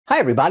Hi,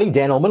 everybody.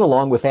 Dan Illman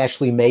along with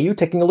Ashley Mailloux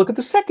taking a look at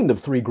the second of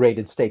three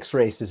graded stakes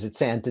races at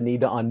Santa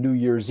Anita on New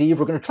Year's Eve.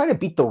 We're going to try to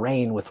beat the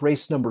rain with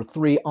race number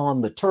 3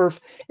 on the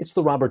turf. It's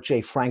the Robert J.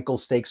 Frankel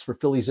Stakes for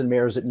fillies and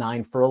mares at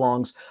 9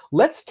 furlongs.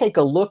 Let's take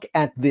a look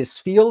at this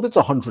field. It's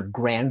 100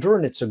 grander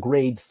and it's a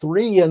grade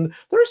 3, and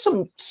there are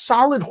some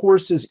solid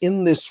horses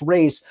in this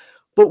race.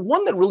 But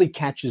one that really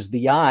catches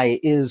the eye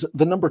is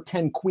the number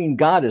 10 Queen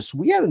Goddess.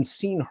 We haven't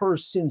seen her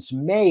since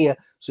May,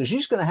 so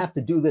she's going to have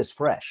to do this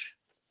fresh.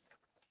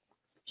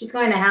 She's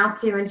going to have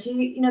to. And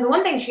she, the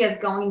one thing she has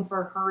going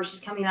for her, she's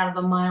coming out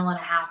of a 1.5 mile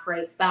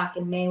race back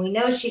in May. We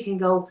know she can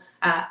go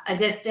a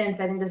distance.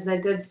 I think this is a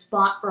good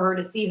spot for her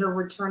to see her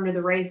return to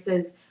the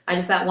races.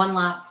 Just that one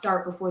last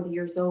start before the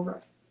year's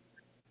over.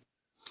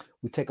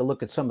 We take a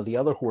look at some of the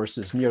other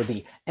horses near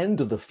the end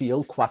of the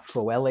field.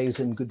 Quattro L's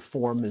in good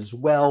form as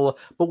well.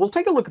 But we'll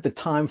take a look at the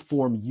time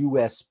form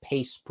US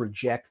pace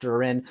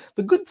projector. And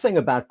the good thing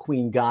about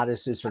Queen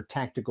Goddess is her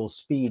tactical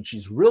speed.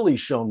 She's really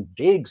shown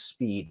big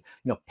speed,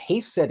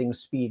 pace setting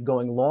speed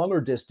going longer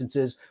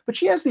distances, but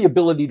she has the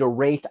ability to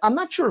rate. I'm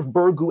not sure if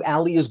Burgu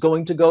Ali is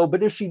going to go,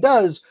 but if she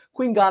does,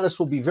 Queen Goddess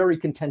will be very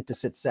content to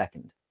sit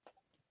second.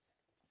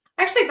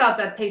 I actually thought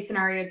that pace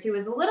scenario too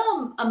is a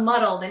little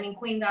muddled. I mean,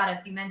 Queen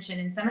Goddess, you mentioned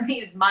in some of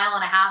these 1.5 mile,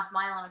 1.25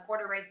 mile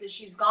races,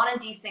 she's gone a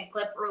decent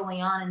clip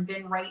early on and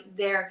been right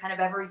there kind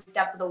of every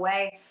step of the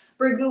way.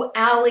 Burgu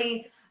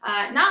Ali,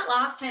 not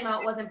last time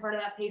out, wasn't part of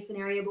that pace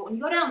scenario, but when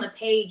you go down the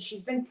page,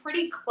 she's been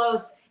pretty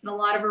close in a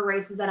lot of her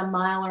races at a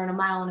mile or in a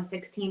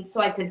 1.16 miles.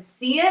 So I could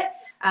see it.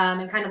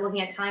 And kind of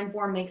looking at time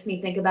form makes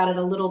me think about it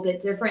a little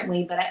bit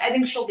differently, but I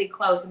think she'll be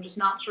close. I'm just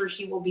not sure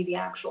she will be the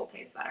actual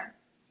pace setter.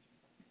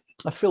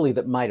 A filly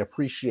that might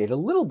appreciate a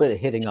little bit of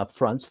hitting up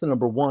front's the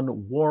number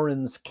 1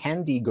 Warren's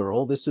Candy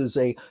Girl. This is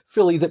a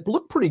filly that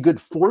looked pretty good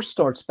 4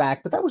 starts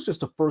back, but that was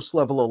just a first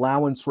level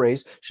allowance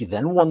race. She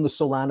then won the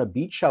Solana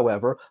Beach,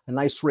 however, a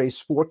nice race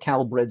for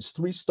Calbreds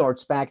 3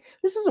 starts back.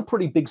 This is a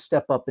pretty big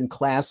step up in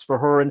class for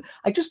her, and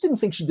I just didn't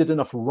think she did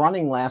enough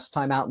running last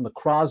time out in the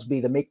Crosby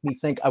to make me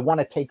think I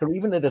want to take her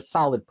even at a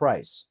solid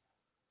price.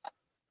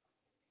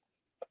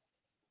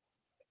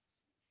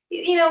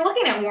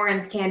 Looking at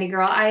Warren's Candy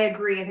Girl, I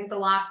agree. I think the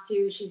last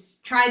 2, she's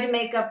tried to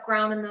make up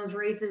ground in those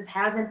races,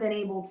 hasn't been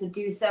able to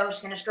do so.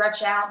 She's going to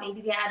stretch out.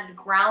 Maybe the added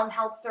ground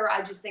helps her.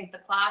 I just think the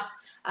class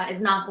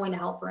is not going to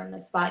help her in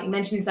this spot. You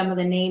mentioned some of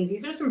the names.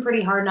 These are some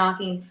pretty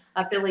hard-knocking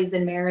fillies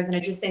and mares, and I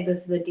just think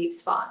this is a deep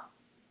spot.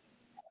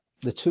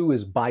 The 2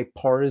 is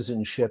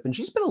bipartisanship, and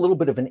she's been a little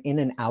bit of an in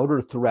and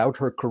outer throughout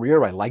her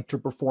career. I liked her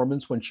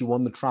performance when she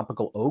won the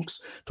Tropical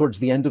Oaks towards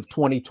the end of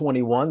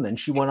 2021. Then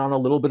she went on a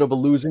little bit of a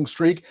losing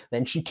streak.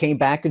 Then she came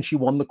back and she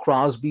won the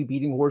Crosby,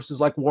 beating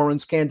horses like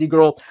Warren's Candy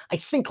Girl. I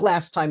think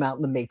last time out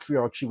in the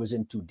Matriarch, she was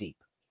in too deep.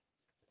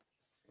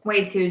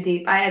 Way too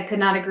deep. I could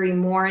not agree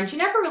more. And she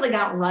never really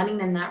got running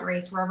in that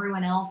race where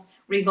everyone else,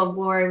 Regal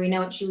Glory, we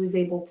know what she was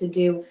able to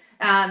do.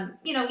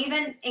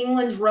 Even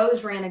England's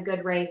Rose ran a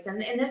good race,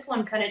 and in this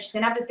one couldn't. She's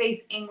going to have to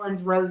face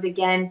England's Rose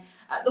again.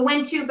 The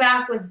win 2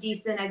 back was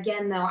decent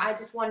again, though. I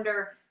just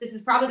wonder, this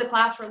is probably the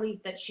class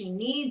relief that she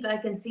needs. I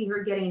can see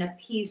her getting a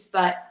piece,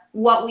 but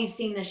what we've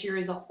seen this year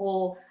as a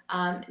whole,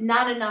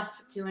 not enough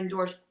to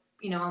endorse,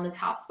 on the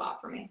top spot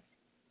for me.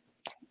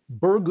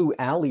 Burgu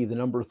Ali, the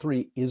number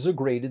 3, is a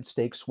graded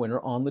stakes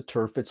winner on the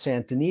turf at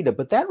Santa Anita,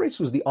 but that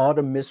race was the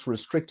autumn miss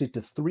restricted to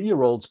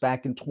 3-year-olds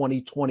back in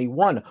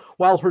 2021.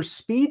 While her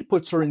speed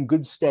puts her in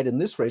good stead in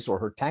this race, or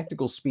her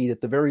tactical speed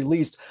at the very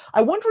least,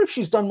 I wonder if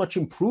she's done much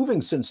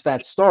improving since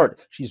that start.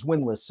 She's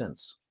winless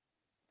since.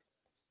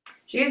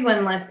 She is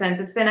winless since.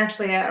 It's been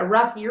actually a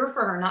rough year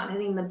for her, not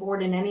hitting the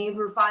board in any of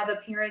her 5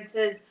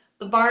 appearances.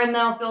 The barn,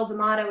 though, Phil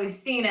D'Amato, we've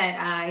seen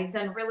it. He's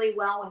done really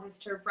well with his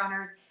turf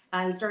runners.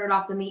 He started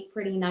off the meet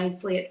pretty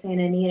nicely at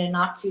Santa Anita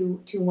not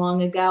too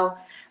long ago.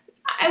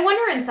 I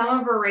wonder in some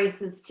of her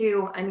races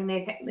too. I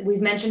mean,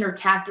 we've mentioned her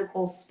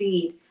tactical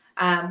speed.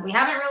 We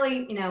haven't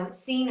really,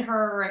 seen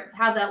her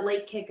have that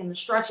late kick in the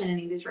stretch in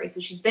any of these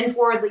races. She's been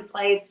forwardly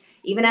placed,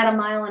 even at a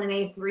 1.1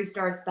 mile, 3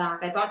 starts back.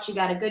 I thought she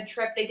got a good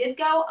trip. They did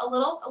go a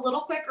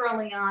little quick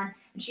early on,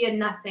 and she had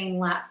nothing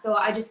left. So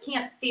I just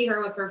can't see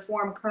her with her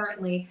form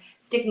currently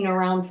sticking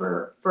around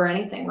for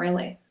anything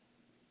really.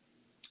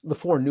 The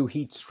 4 New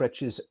Heat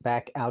stretches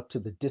back out to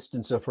the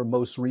distance of her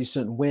most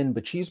recent win,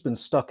 but she's been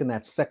stuck in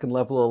that second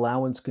level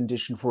allowance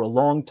condition for a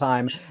long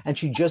time, and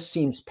she just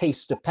seems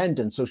pace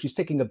dependent. So she's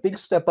taking a big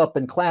step up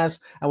in class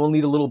and will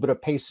need a little bit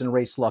of pace and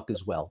race luck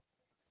as well.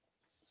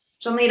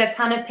 She'll need a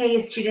ton of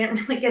pace. She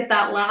didn't really get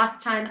that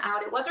last time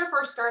out. It was her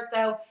first start,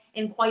 though,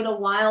 in quite a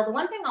while. The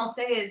one thing I'll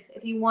say is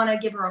if you want to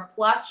give her a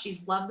plus,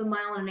 she's loved the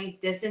 1.1 mile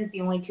distance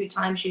the only 2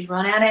 times she's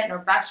run at it, and her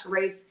best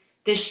race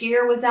this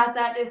year was at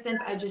that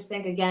distance. I just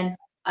think, again,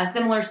 a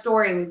similar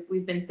story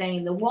we've been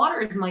saying. The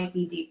waters might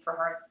be deep for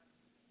her.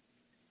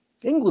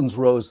 England's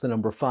Rose, the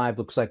number 5,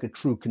 looks like a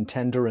true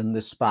contender in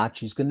this spot.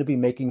 She's going to be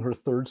making her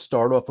third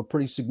start off a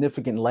pretty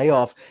significant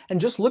layoff. And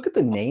just look at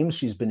the names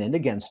she's been in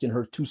against in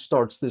her 2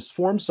 starts this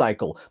form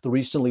cycle. The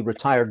recently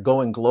retired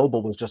Going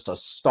Global was just a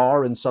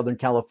star in Southern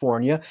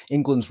California.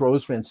 England's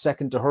Rose ran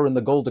second to her in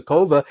the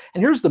Goldacova.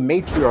 And here's the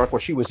matriarch where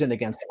she was in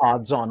against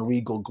odds-on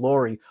Regal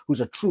Glory,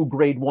 who's a true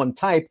grade 1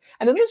 type.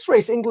 And in this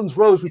race, England's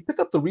Rose, we pick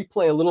up the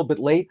replay a little bit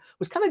late,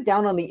 was kind of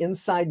down on the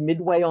inside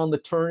midway on the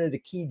turn at a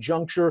key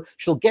juncture.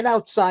 She'll get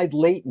outside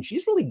late, and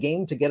she's really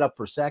game to get up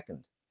for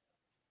second.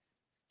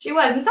 She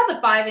was. We saw the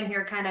 5 in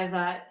here kind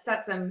of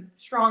set some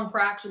strong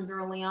fractions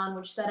early on,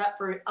 which set up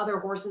for other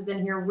horses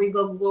in here.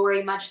 Regal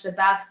Glory, much the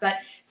best, but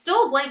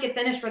still a blanket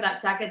finish for that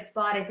second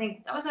spot. I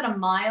think that was at a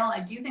mile. I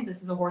do think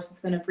this is a horse that's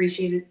going to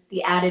appreciate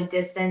the added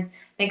distance.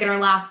 I think in her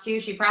last 2,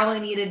 she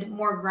probably needed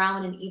more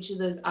ground in each of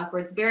those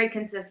upwards. Very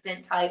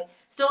consistent type.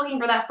 Still looking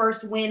for that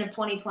first win of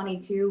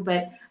 2022,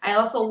 but I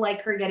also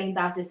like her getting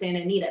back to Santa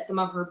Anita. Some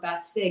of her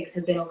best figs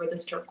have been over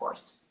this turf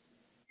course.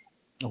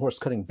 A horse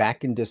cutting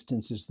back in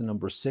distance is the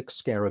number 6,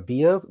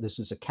 Scarabia. This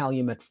is a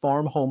Calumet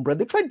Farm homebred.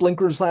 They tried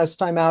blinkers last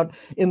time out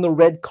in the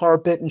red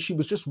carpet, and she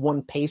was just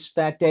 1 pace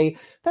that day.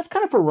 That's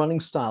kind of a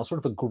running style,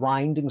 sort of a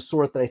grinding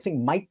sort that I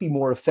think might be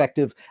more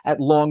effective at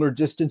longer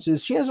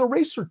distances. She has a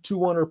race or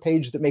 2 on her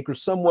page that make her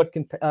somewhat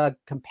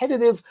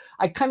competitive.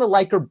 I kind of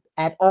like her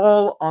at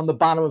all on the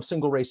bottom of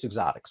single race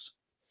exotics.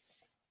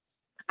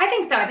 I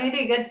think so. I think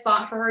it'd be a good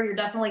spot for her. You're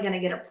definitely going to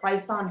get a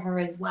price on her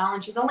as well.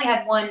 And she's only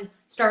had 1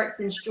 start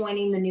since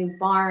joining the new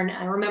barn.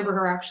 I remember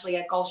her actually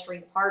at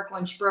Gulfstream Park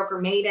when she broke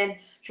her maiden.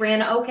 She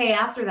ran okay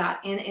after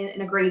that in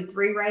a grade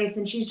 3 race.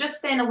 And she's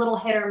just been a little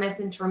hit or miss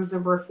in terms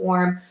of her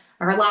form.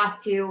 Her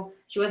last 2,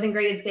 she was in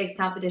graded stakes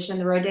competition.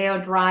 The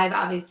Rodeo Drive,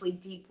 obviously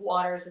deep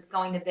waters with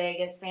Going to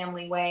Vegas,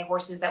 Family Way,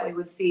 horses that we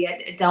would see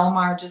at Del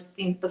Mar just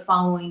the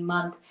following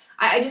month.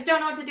 I just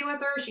don't know what to do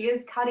with her. She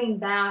is cutting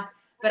back.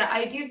 But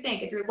I do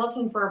think if you're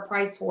looking for a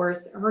price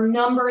horse, her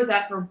numbers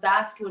at her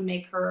best would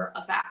make her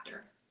a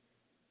factor.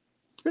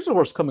 Here's a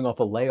horse coming off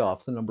a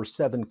layoff, the number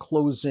 7,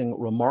 Closing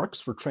Remarks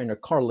for trainer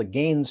Carla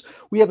Gaines.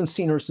 We haven't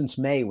seen her since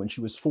May when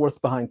she was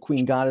 4th behind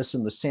Queen Goddess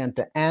in the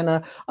Santa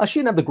Ana. She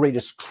didn't have the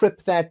greatest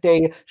trip that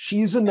day.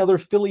 She's another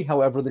filly,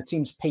 however, that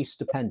seems pace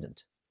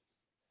dependent.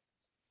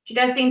 She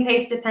does seem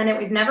pace dependent.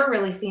 We've never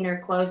really seen her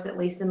close, at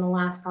least in the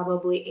last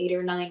probably 8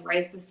 or 9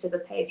 races to the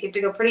pace. You have to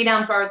go pretty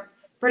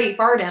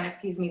far down,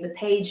 the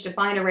page to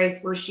find a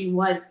race where she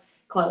was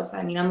close.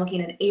 I mean, I'm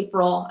looking at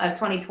April of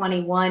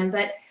 2021,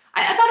 but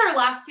I thought her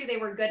last 2, they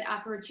were good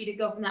efforts. She did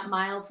go from that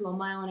mile to a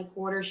mile and a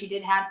quarter. She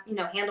did have,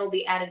 handle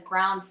the added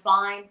ground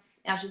fine.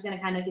 Now she's going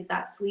to kind of get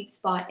that sweet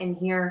spot in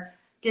here.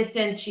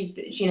 Distance,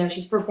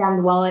 she's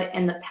performed well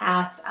in the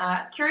past.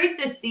 Curious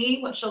to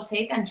see what she'll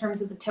take in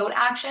terms of the tote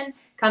action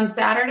come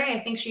Saturday. I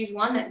think she's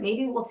one that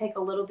maybe will take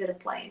a little bit of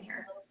play in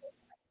here.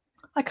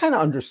 I kind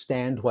of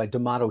understand why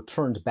D'Amato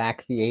turned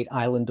back the 8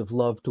 Island of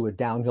Love to a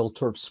downhill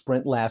turf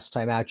sprint last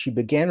time out. She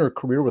began her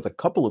career with a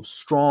couple of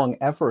strong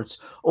efforts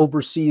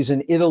overseas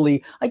in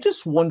Italy. I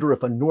just wonder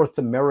if a North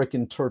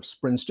American turf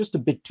sprint's just a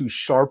bit too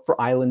sharp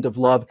for Island of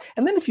Love.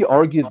 And then if you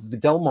argue that the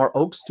Del Mar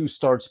Oaks 2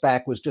 starts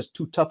back was just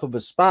too tough of a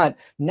spot,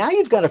 now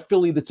you've got a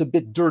filly that's a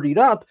bit dirtied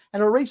up,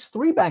 and a race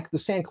 3 back, the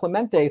San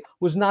Clemente,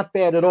 was not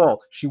bad at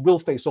all. She will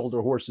face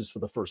older horses for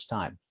the first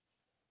time.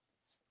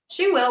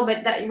 She will,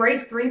 but that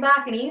race 3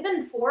 back and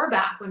even 4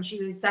 back when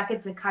she was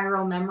second to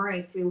Cairo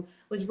Memories, who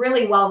was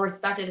really well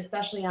respected,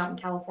 especially out in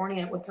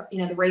California with her,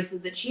 the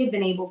races that she had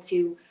been able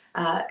to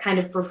kind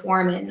of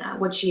perform in,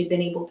 what she had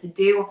been able to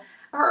do.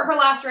 Her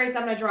last race,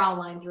 I'm going to draw a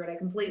line through it. I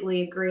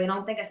completely agree. I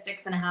don't think a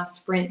 6.5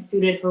 sprint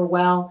suited her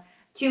well.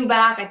 2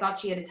 back, I thought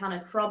she had a ton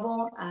of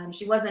trouble.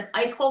 She wasn't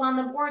ice cold on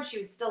the board. She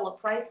was still a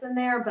price in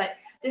there, but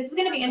this is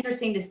going to be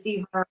interesting to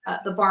see her.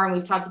 The barn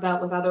we've talked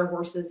about with other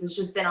horses has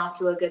just been off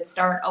to a good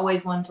start.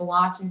 Always one to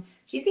watch, and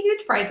she's a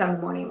huge price on the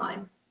morning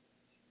line.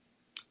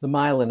 The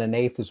 1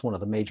 1/8 is one of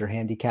the major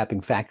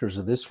handicapping factors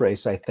of this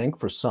race, I think.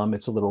 For some,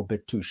 it's a little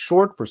bit too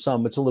short. For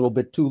some, it's a little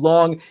bit too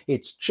long.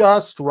 It's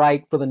just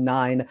right for the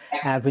 9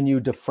 Avenue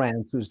de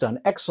France, who's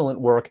done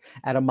excellent work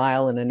at a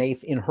 1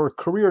 1/8 in her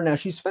career. Now,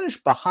 she's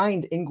finished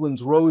behind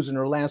England's Rose in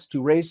her last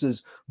 2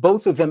 races,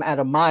 both of them at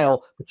a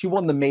mile, but she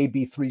won the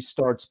maybe 3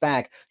 starts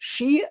back.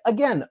 She,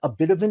 again, a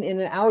bit of an in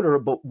and outer,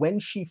 but when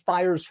she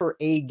fires her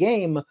A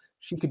game,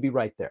 she could be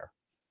right there.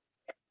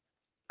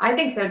 I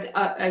think so.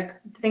 I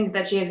think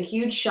that she has a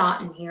huge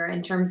shot in here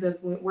in terms of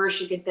where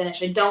she could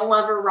finish. I don't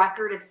love her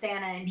record at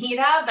Santa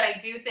Anita, but I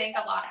do think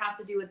a lot has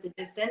to do with the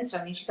distance.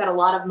 I mean, she's had a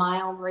lot of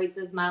mile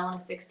races, 1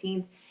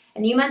 1/16.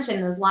 And you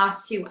mentioned those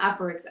last 2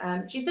 efforts.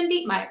 She's been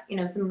beat by,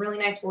 some really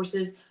nice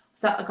horses,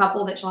 a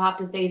couple that she'll have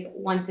to face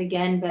once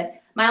again. But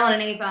 1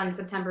 1/8 on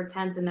September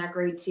 10th in that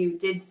grade 2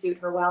 did suit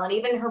her well. And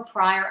even her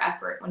prior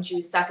effort when she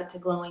was second to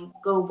Going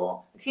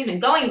Global, that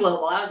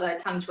was a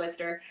tongue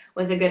twister,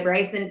 was a good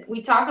race. And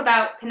we talk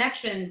about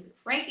connections.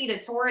 Frankie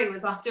Dettori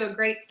was off to a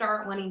great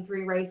start, winning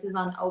 3 races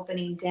on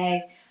opening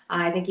day.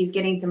 I think he's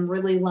getting some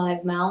really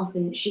live mounts,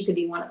 and she could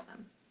be one of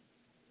them.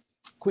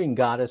 Queen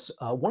Goddess,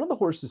 one of the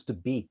horses to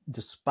beat,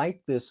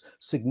 despite this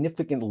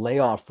significant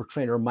layoff for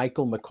trainer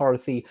Michael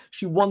McCarthy.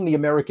 She won the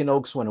American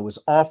Oaks when it was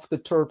off the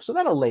turf, so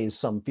that allays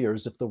some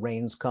fears if the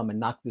rains come and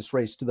knock this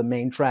race to the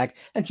main track,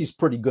 and she's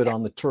pretty good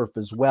on the turf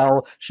as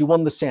well. She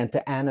won the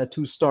Santa Ana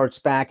 2 starts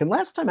back, and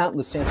last time out in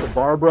the Santa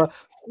Barbara,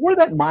 for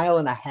that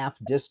 1.5-mile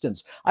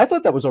distance, I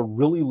thought that was a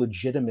really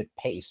legitimate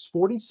pace,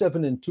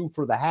 47-2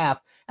 for the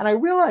half, and I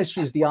realize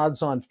she's the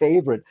odds-on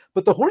favorite,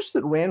 but the horse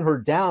that ran her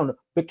down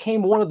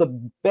became one of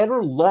the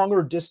better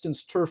longer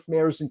distance turf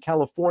mares in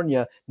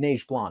California,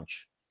 Neige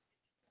Blanche.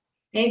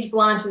 Neige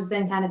Blanche has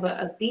been kind of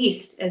a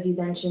beast, as you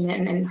mentioned,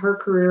 in her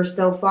career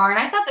so far. And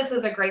I thought this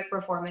was a great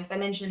performance. I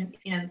mentioned,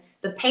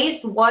 the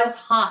pace was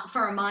hot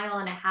for 1.5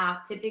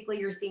 miles. Typically,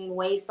 you're seeing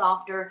way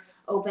softer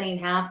opening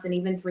halves and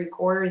even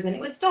 3/4. And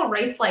it was still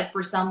race-like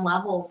for some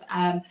levels.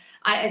 I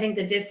think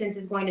the distance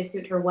is going to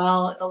suit her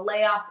well. The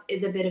layoff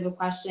is a bit of a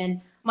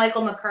question.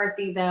 Michael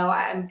McCarthy, though,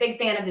 I'm a big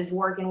fan of his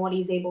work and what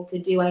he's able to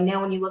do. I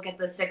know when you look at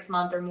the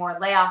 6-month or more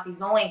layoff,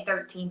 he's only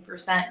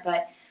 13%,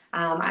 but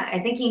I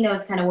think he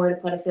knows kind of where to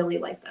put a filly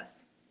like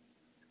this.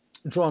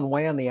 Drawn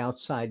way on the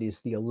outside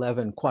is the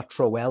 11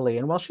 Quattroelli,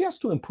 and while she has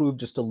to improve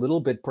just a little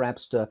bit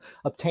perhaps to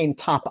obtain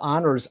top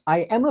honors,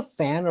 I am a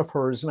fan of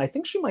hers, and I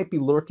think she might be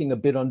lurking a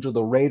bit under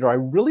the radar. I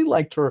really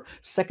liked her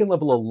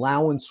second-level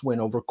allowance win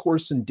over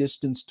course and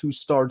distance 2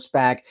 starts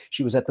back.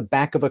 She was at the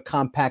back of a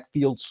compact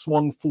field,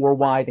 swung 4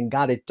 wide, and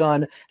got it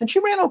done, and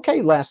she ran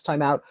okay last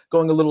time out,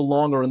 going a little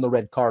longer in the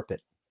red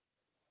carpet.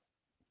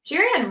 She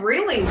ran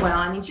really well.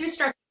 I mean, she was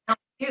stretching out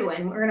too,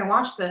 and we're going to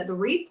watch the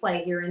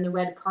replay here in the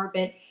red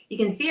carpet. You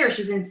can see her.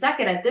 She's in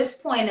second at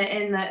this point,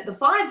 and the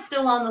 5's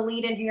still on the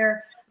lead in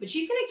here, but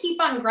she's going to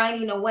keep on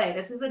grinding away.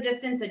 This was a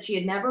distance that she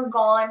had never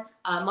gone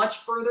much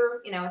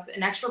further. It's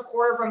an extra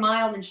 1/4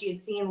 mile than she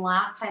had seen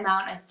last time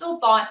out, and I still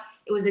thought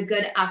it was a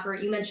good effort.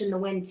 You mentioned the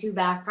win 2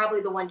 back,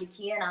 probably the one to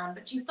key in on,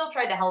 but she still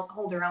tried to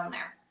hold her own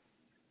there.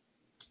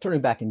 Turning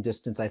back in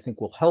distance, I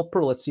think, will help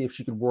her. Let's see if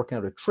she could work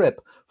out a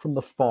trip from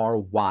the far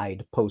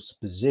wide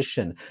post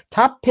position.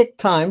 Top pick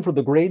time for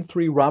the Grade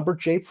 3 Robert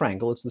J.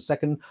 Frankel. It's the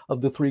second of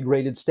the 3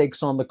 graded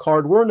stakes on the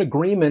card. We're in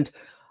agreement.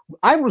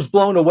 I was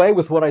blown away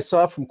with what I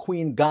saw from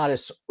Queen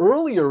Goddess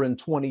earlier in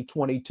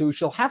 2022.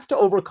 She'll have to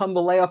overcome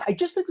the layoff. I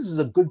just think this is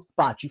a good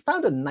spot. She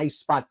found a nice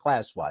spot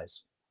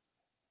class-wise.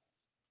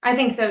 I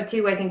think so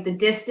too. I think the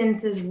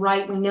distance is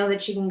right. We know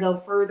that she can go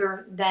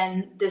further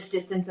than this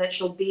distance that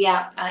she'll be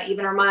at.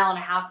 Even her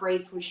 1.5-mile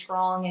race was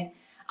strong. And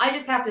I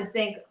just have to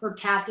think her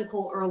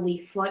tactical early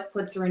foot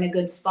puts her in a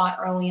good spot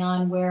early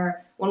on,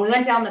 where when we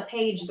went down the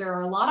page, there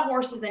are a lot of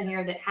horses in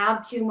here that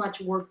have too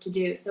much work to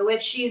do. So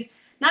if she's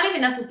not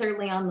even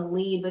necessarily on the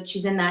lead, but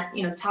she's in that,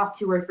 top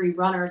 2 or 3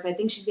 runners, I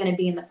think she's going to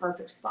be in the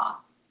perfect spot.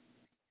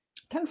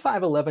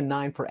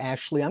 10-5-11-9 for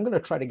Ashley. I'm going to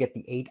try to get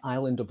the 8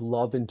 Island of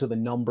Love into the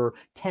number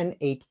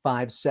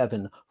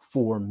 10-8-5-7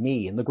 for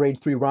me. In the Grade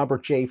 3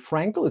 Robert J.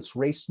 Frankel, it's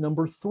race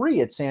number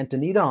 3 at Santa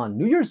Anita on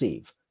New Year's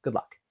Eve. Good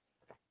luck.